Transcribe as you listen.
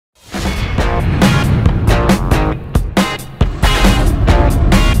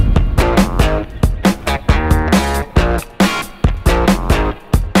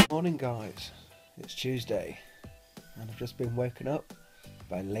guys, it's Tuesday and I've just been woken up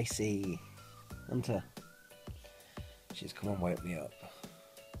by Lacey. Hunter. She's come and woke me up.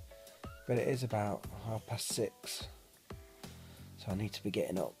 But it is about 6:30, so I need to be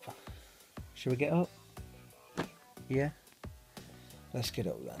getting up. Should we get up? Yeah? Let's get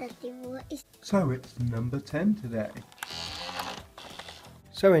up then. So it's number 10 today.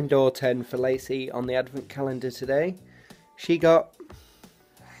 So in door 10 for Lacey on the advent calendar today. She got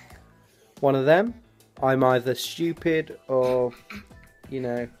one of them. I'm either stupid or, you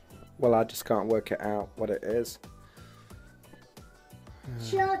know, well, I just can't work it out what it is.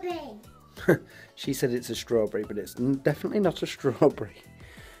 Strawberry. She said it's a strawberry, but it's definitely not a strawberry.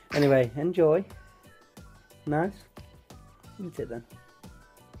 Anyway, enjoy. Nice. Eat it then.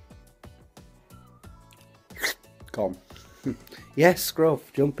 Come. Yes,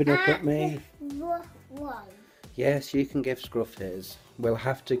 Scruff, jumping up at me. One. Yes, you can give Scruff his. We'll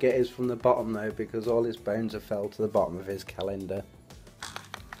have to get his from the bottom though, because all his bones have fell to the bottom of his calendar.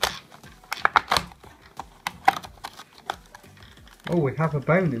 Oh, we have a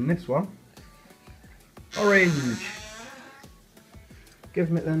bone in this one. Orange. Give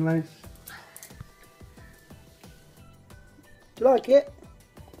him it then, Lace. Do you like it?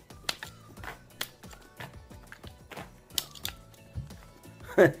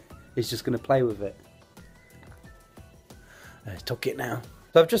 He's just going to play with it. I took it now.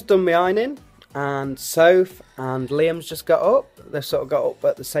 So I've just done my ironing, and Soph and Liam's just got up. They've sort of got up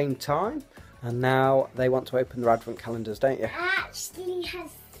at the same time, and now they want to open their advent calendars, don't you? Actually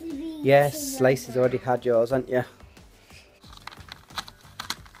has to be. Yes, Lacey's already had yours, hasn't you?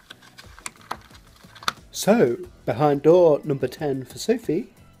 So, behind door number 10 for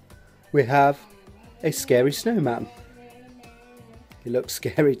Sophie, we have a scary snowman. He looks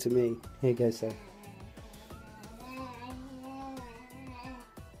scary to me. Here you go, Soph.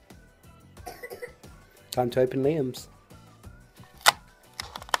 Time to open Liam's.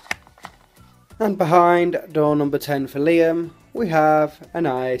 And behind door number 10 for Liam, we have a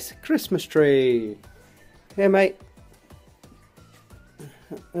nice Christmas tree. Here, mate.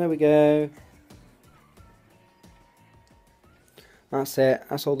 There we go. That's it.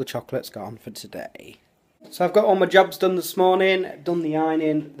 That's all the chocolates gone for today. So I've got all my jobs done this morning. Done the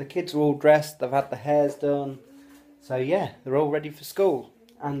ironing. The kids are all dressed. They've had the hairs done. So yeah, they're all ready for school.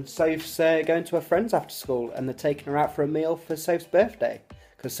 And Soph's going to her friends after school, and they're taking her out for a meal for Soph's birthday.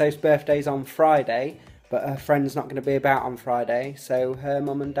 Because Soph's birthday's on Friday, but her friend's not going to be about on Friday. So her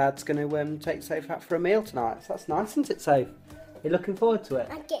mum and dad's going to take Soph out for a meal tonight. So that's nice, isn't it, Soph? You're looking forward to it?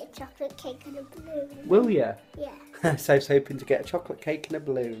 I'd get a chocolate cake and a balloon. Will you? Yeah. Soph's hoping to get a chocolate cake and a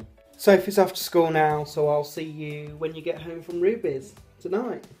balloon. Sophie's off to school now, so I'll see you when you get home from Ruby's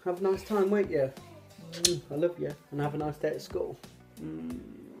tonight. Have a nice time, won't you? I love you, and have a nice day at school.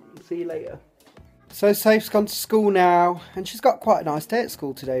 See you later. So Soph's gone to school now, and she's got quite a nice day at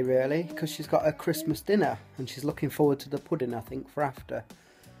school today, really, because she's got her Christmas dinner, and she's looking forward to the pudding, I think, for after.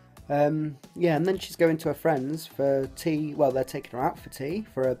 Yeah, and then she's going to her friends for tea. Well, they're taking her out for tea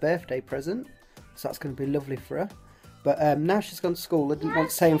for her birthday present, so that's going to be lovely for her. But now she's gone to school, I didn't want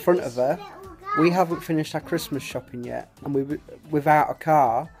to say in front of her, we haven't finished our Christmas shopping yet, and without a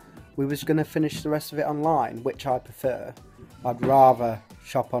car, we was going to finish the rest of it online, which I prefer. I'd rather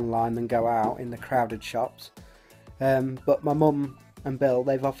shop online than go out in the crowded shops. But my mum and Bill,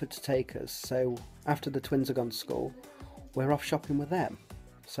 they've offered to take us, so after the twins have gone to school, we're off shopping with them.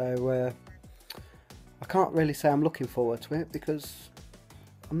 So I can't really say I'm looking forward to it, because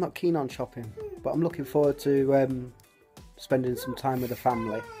I'm not keen on shopping, but I'm looking forward to spending some time with the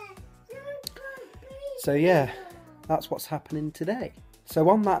family. So yeah, that's what's happening today. So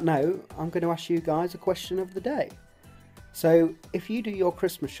on that note, I'm going to ask you guys a question of the day. So if you do your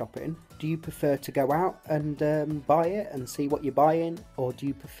Christmas shopping, do you prefer to go out and buy it and see what you're buying, or do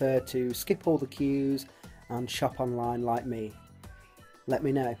you prefer to skip all the queues and shop online like me? Let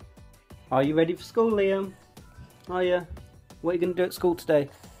me know. Are you ready for school, Liam? Are you? What are you going to do at school today?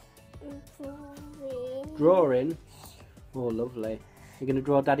 Drawing? Oh, lovely. You're going to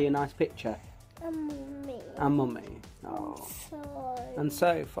draw Daddy a nice picture? And Mummy. And Mummy. Oh. So. And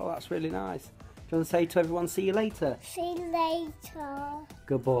Soph. Oh, that's really nice. Do you want to say to everyone, see you later? See you later.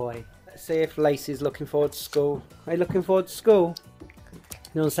 Good boy. Let's see if Lacey's looking forward to school. Are you looking forward to school?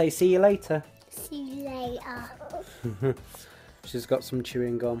 You want to say see you later? See you later. She's got some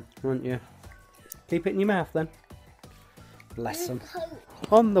chewing gum, haven't you? Keep it in your mouth then. Bless them.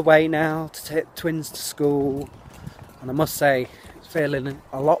 On the way now to take twins to school, and I must say it's feeling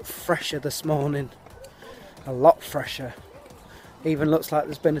a lot fresher this morning. A lot fresher. Even looks like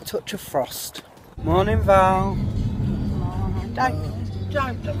there's been a touch of frost. Morning, Val. Don't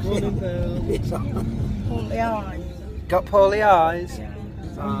Don't look Morning, Bill. all the eyes. Got poorly eyes?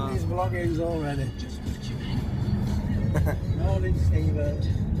 Somebody's vlogging's already. Morning,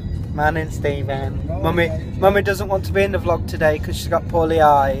 Stephen. Morning, Stephen. Mummy doesn't want to be in the vlog today because she's got poorly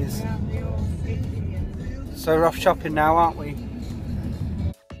eyes. So we're off shopping now, aren't we?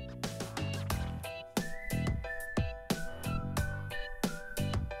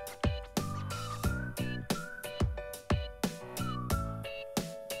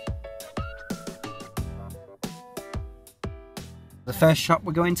 The first shop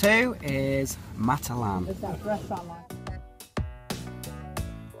we're going to is Matalan. There's that dress I like.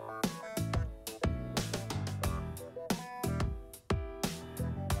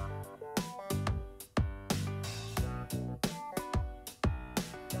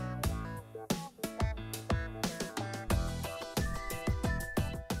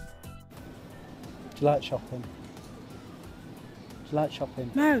 Do you like shopping? Do you like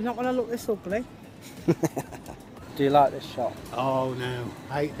shopping? No, not when I look this ugly. Do you like this shop? Oh no,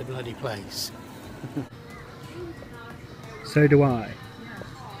 I hate the bloody place. So do I.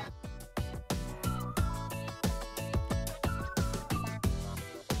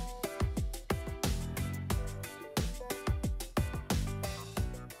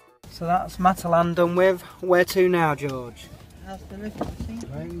 So that's Matalan done with. Where to now, George? How's the living?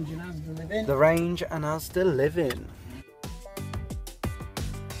 Range and have the living. The Range and Asda Living.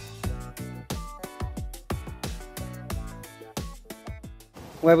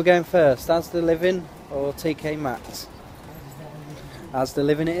 Where are we going first? Asda Living or TK Maxx? Asda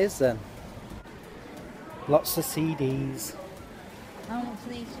Living it is then. Lots of CDs. How much are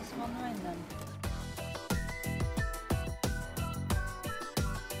these just online then?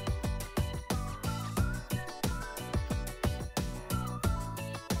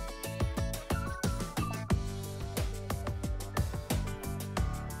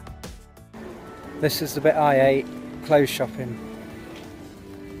 This is the bit I hate, clothes shopping.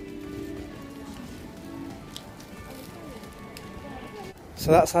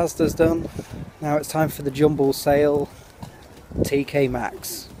 So that's Asda's done. Now it's time for the jumble sale, TK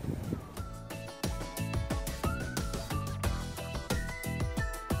Maxx.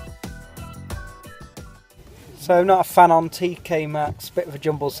 So I'm not a fan on TK Maxx, bit of a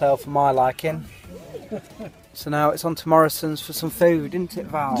jumble sale for my liking. So now it's on to Morrison's for some food, isn't it,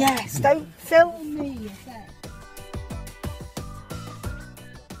 Val? Yes, don't film me.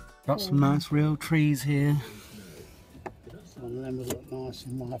 Got some nice real trees here. One of them will look nice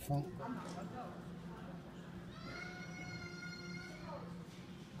in my front.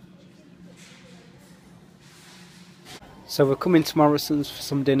 So we're coming to Morrison's for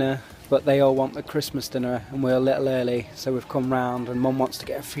some dinner, but they all want the Christmas dinner and we're a little early, so we've come round and Mum wants to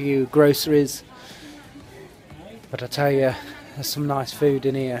get a few groceries. But I tell you, there's some nice food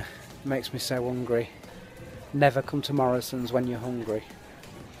in here. It makes me so hungry. Never come to Morrison's when you're hungry.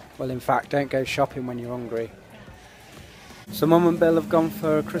 Well, in fact, don't go shopping when you're hungry. So Mum and Bill have gone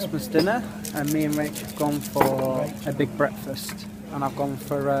for a Christmas dinner and me and Rach have gone for a big breakfast. And I've gone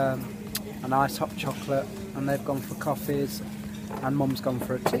for a nice hot chocolate and they've gone for coffees and Mum's gone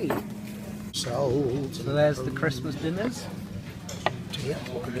for a tea. So there's the Christmas dinners.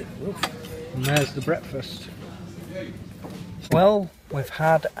 Look a bit rough. And there's the breakfast. Well, we've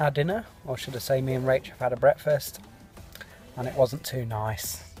had our dinner, or should I say me and Rach have had a breakfast, and it wasn't too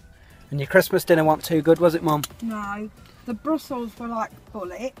nice. And your Christmas dinner wasn't too good, was it, Mum? No, the Brussels were like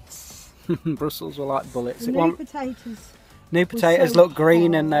bullets. Brussels were like bullets. The new potatoes. New potatoes so looked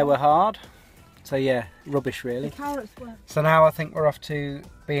green and they hard. were hard. So yeah, rubbish really. The carrots were. So now I think we're off to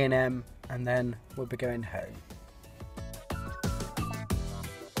B&M and then we'll be going home.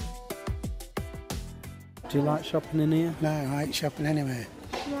 Do you like shopping in here? No, I hate shopping anywhere.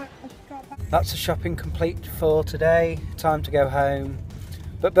 Right, I've got back. That's the shopping complete for today. Time to go home.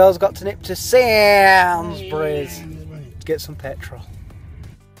 But Bill's got to nip to Sainsbury's to get some petrol.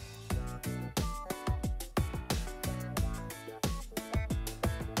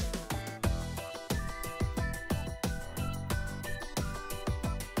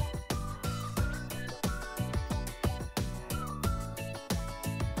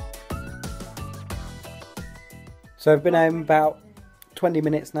 So I've been home about 20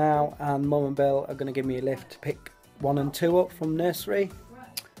 minutes now and Mum and Bill are going to give me a lift to pick 1 and 2 up from nursery.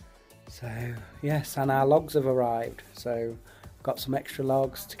 So yes, and our logs have arrived, so got some extra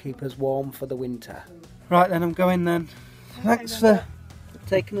logs to keep us warm for the winter. Right then, I'm going then. Thanks for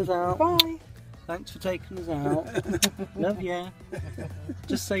taking us out. Bye. Thanks for taking us out. Love you.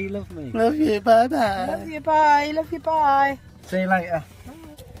 Just say you love me. Love you, bye bye. Love you, bye. Love you, bye. See you later.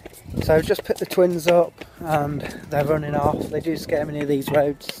 So I've just picked the twins up and they're running off. They do scare me near these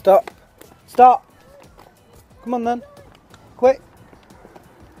roads. Stop! Stop! Come on then. Quick!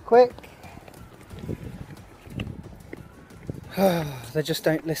 Quick! They just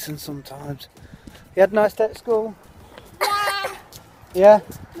don't listen sometimes. You had a nice day at school? Yeah?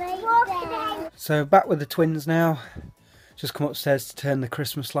 So back with the twins now. Just come upstairs to turn the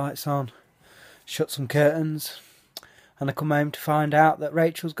Christmas lights on. Shut some curtains. And I come home to find out that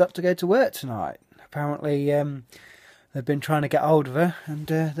Rachel's got to go to work tonight. Apparently they've been trying to get hold of her and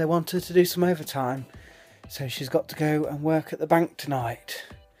they want her to do some overtime. So she's got to go and work at the bank tonight.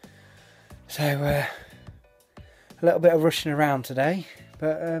 So a little bit of rushing around today.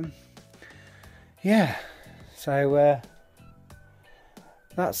 But yeah, so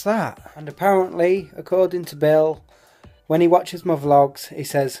that's that. And apparently, according to Bill, when he watches my vlogs, he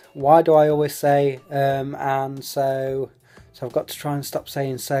says, why do I always say and so I've got to try and stop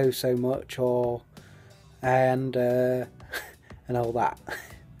saying so much, or and all that.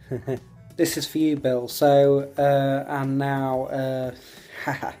 This is for you, Bill. So and now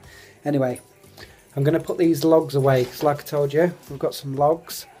anyway, I'm going to put these logs away because, like I told you, I've got some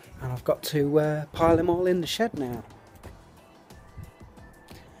logs and I've got to pile them all in the shed now.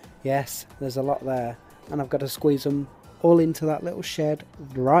 Yes, there's a lot there, and I've got to squeeze them all into that little shed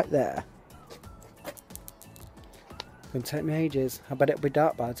right there. It's going to take me ages. I bet it'll be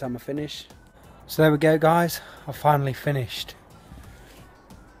dark by the time I finish. So there we go, guys. I finally finished.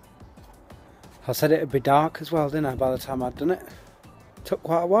 I said it'd be dark as well, didn't I, by the time I'd done it? Took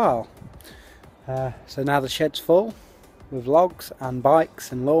quite a while. So now the shed's full with logs and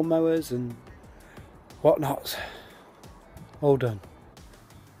bikes and lawnmowers and whatnot. All done.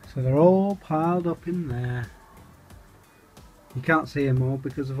 So they're all piled up in there. You can't see them all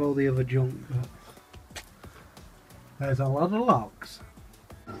because of all the other junk, but there's a lot of logs.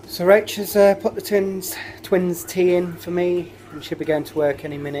 So Rachel's put the twins tea in for me, and she'll be going to work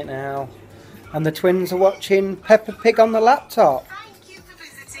any minute now. And the twins are watching Peppa Pig on the laptop.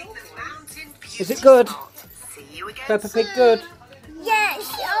 Is it good? Peppa Pig good?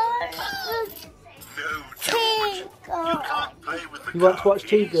 Yes. You want to watch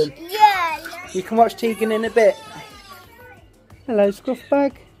Tegan? Yes. You can watch Tegan in a bit. Hello,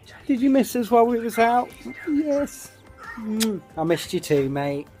 Scruffbag. Did you miss us while we was out? Yes. I missed you too,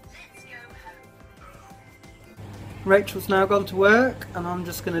 mate. Rachel's now gone to work, and I'm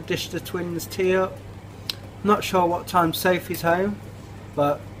just going to dish the twins tea up. Not sure what time Sophie's home,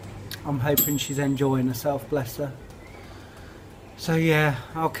 but I'm hoping she's enjoying herself, bless her. So yeah,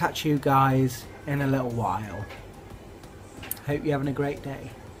 I'll catch you guys in a little while. Hope you're having a great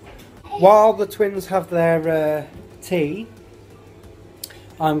day. While the twins have their tea,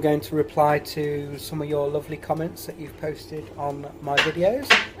 I'm going to reply to some of your lovely comments that you've posted on my videos.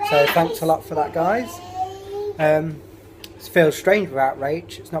 So thanks a lot for that, guys. It feels strange without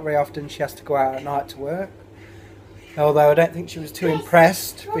Rach. It's not very often she has to go out at night to work. Although I don't think she was too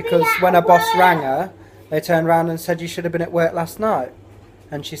impressed, because when her boss rang her, they turned around and said, you should have been at work last night.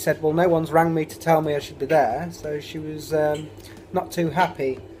 And she said, well, no one's rang me to tell me I should be there. So she was not too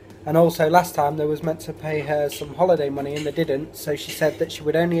happy. And also last time they was meant to pay her some holiday money and they didn't. So she said that she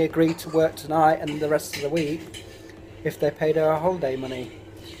would only agree to work tonight and the rest of the week if they paid her holiday money.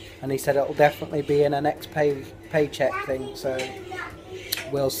 And he said it'll definitely be in her next paycheck thing. So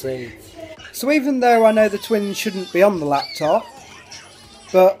we'll see. So even though I know the twins shouldn't be on the laptop,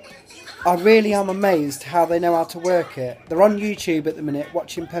 but I really am amazed how they know how to work it. They're on YouTube at the minute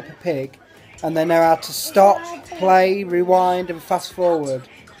watching Peppa Pig, and they know how to stop, play, rewind and fast forward.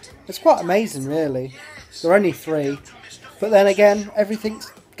 It's quite amazing, really. They're only 3, but then again,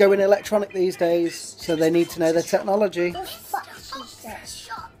 everything's going electronic these days, so they need to know their technology.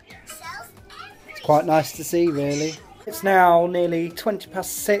 It's quite nice to see, really. It's now nearly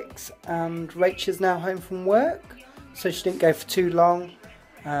 6:20 and Rachel's now home from work, so she didn't go for too long,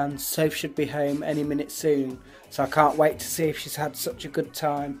 and Soph should be home any minute soon, so I can't wait to see if she's had such a good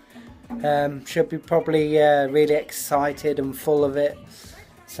time. She'll be probably really excited and full of it,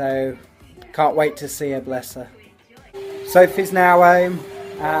 so can't wait to see her, bless her. Sophie's now home,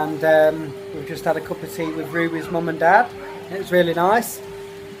 and we've just had a cup of tea with Ruby's mum and dad. It was really nice,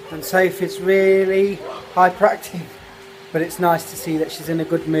 and Sophie's really hyperactive, but it's nice to see that she's in a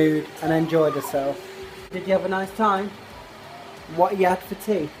good mood and enjoyed herself. Did you have a nice time? What you had for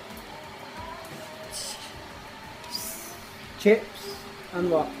tea? Chips and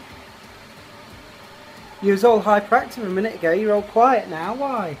what? You was all hyperactive a minute ago, you're all quiet now,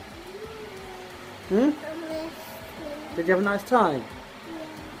 why? Did you have a nice time?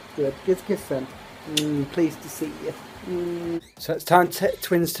 Good, give us a kiss then. Pleased to see you. So it's time to take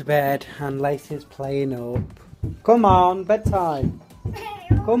twins to bed, and Lacey's playing up. Come on, bedtime.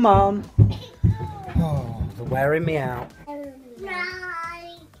 Come on. Oh, they're wearing me out.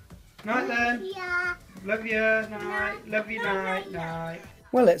 Night. Night then. Yeah. Love you. Night. Love you. Night. Night.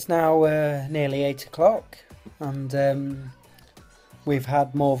 Well, it's now nearly 8 o'clock, and we've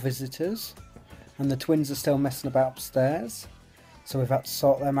had more visitors, and the twins are still messing about upstairs, so we've had to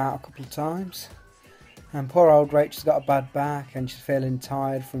sort them out a couple of times. And poor old Rachel's got a bad back, and she's feeling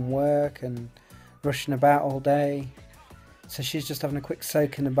tired from work and rushing about all day. So she's just having a quick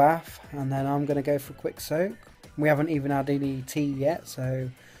soak in the bath, and then I'm going to go for a quick soak. We haven't even had any tea yet, so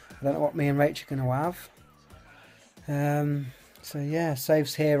I don't know what me and Rachel are going to have. So yeah,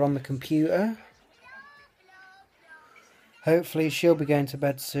 Sophi's here on the computer. Hopefully she'll be going to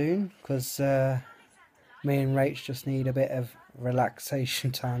bed soon, because me and Rach just need a bit of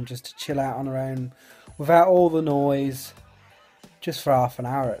relaxation time, just to chill out on her own without all the noise, just for half an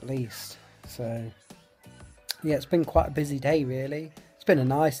hour at least. So yeah, it's been quite a busy day really. It's been a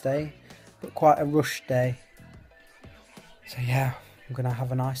nice day, but quite a rushed day. So yeah, I'm going to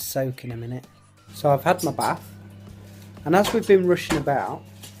have a nice soak in a minute. So I've had my bath, and as we've been rushing about,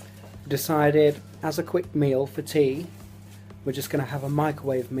 we decided as a quick meal for tea, we're just going to have a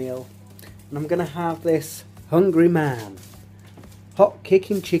microwave meal. And I'm going to have this Hungry Man hot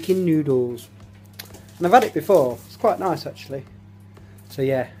kicking chicken noodles. And I've had it before, it's quite nice actually. So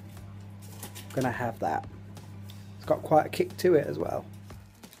yeah, I'm going to have that. It's got quite a kick to it as well.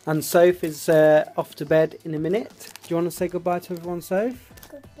 And Soph is off to bed in a minute. Do you want to say goodbye to everyone, Soph?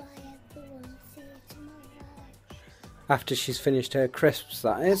 Goodbye, everyone. See you tomorrow. After she's finished her crisps,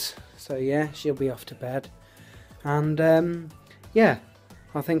 that is. So yeah, she'll be off to bed. And yeah,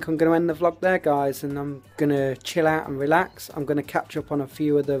 I think I'm going to end the vlog there, guys, and I'm going to chill out and relax. I'm going to catch up on a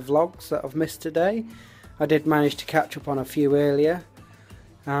few of the vlogs that I've missed today. I did manage to catch up on a few earlier,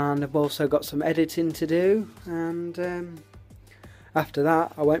 and I've also got some editing to do, and after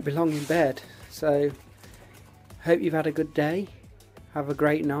that I won't be long in bed. So hope you've had a good day, have a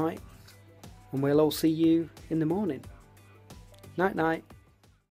great night, and we'll all see you in the morning. Night night.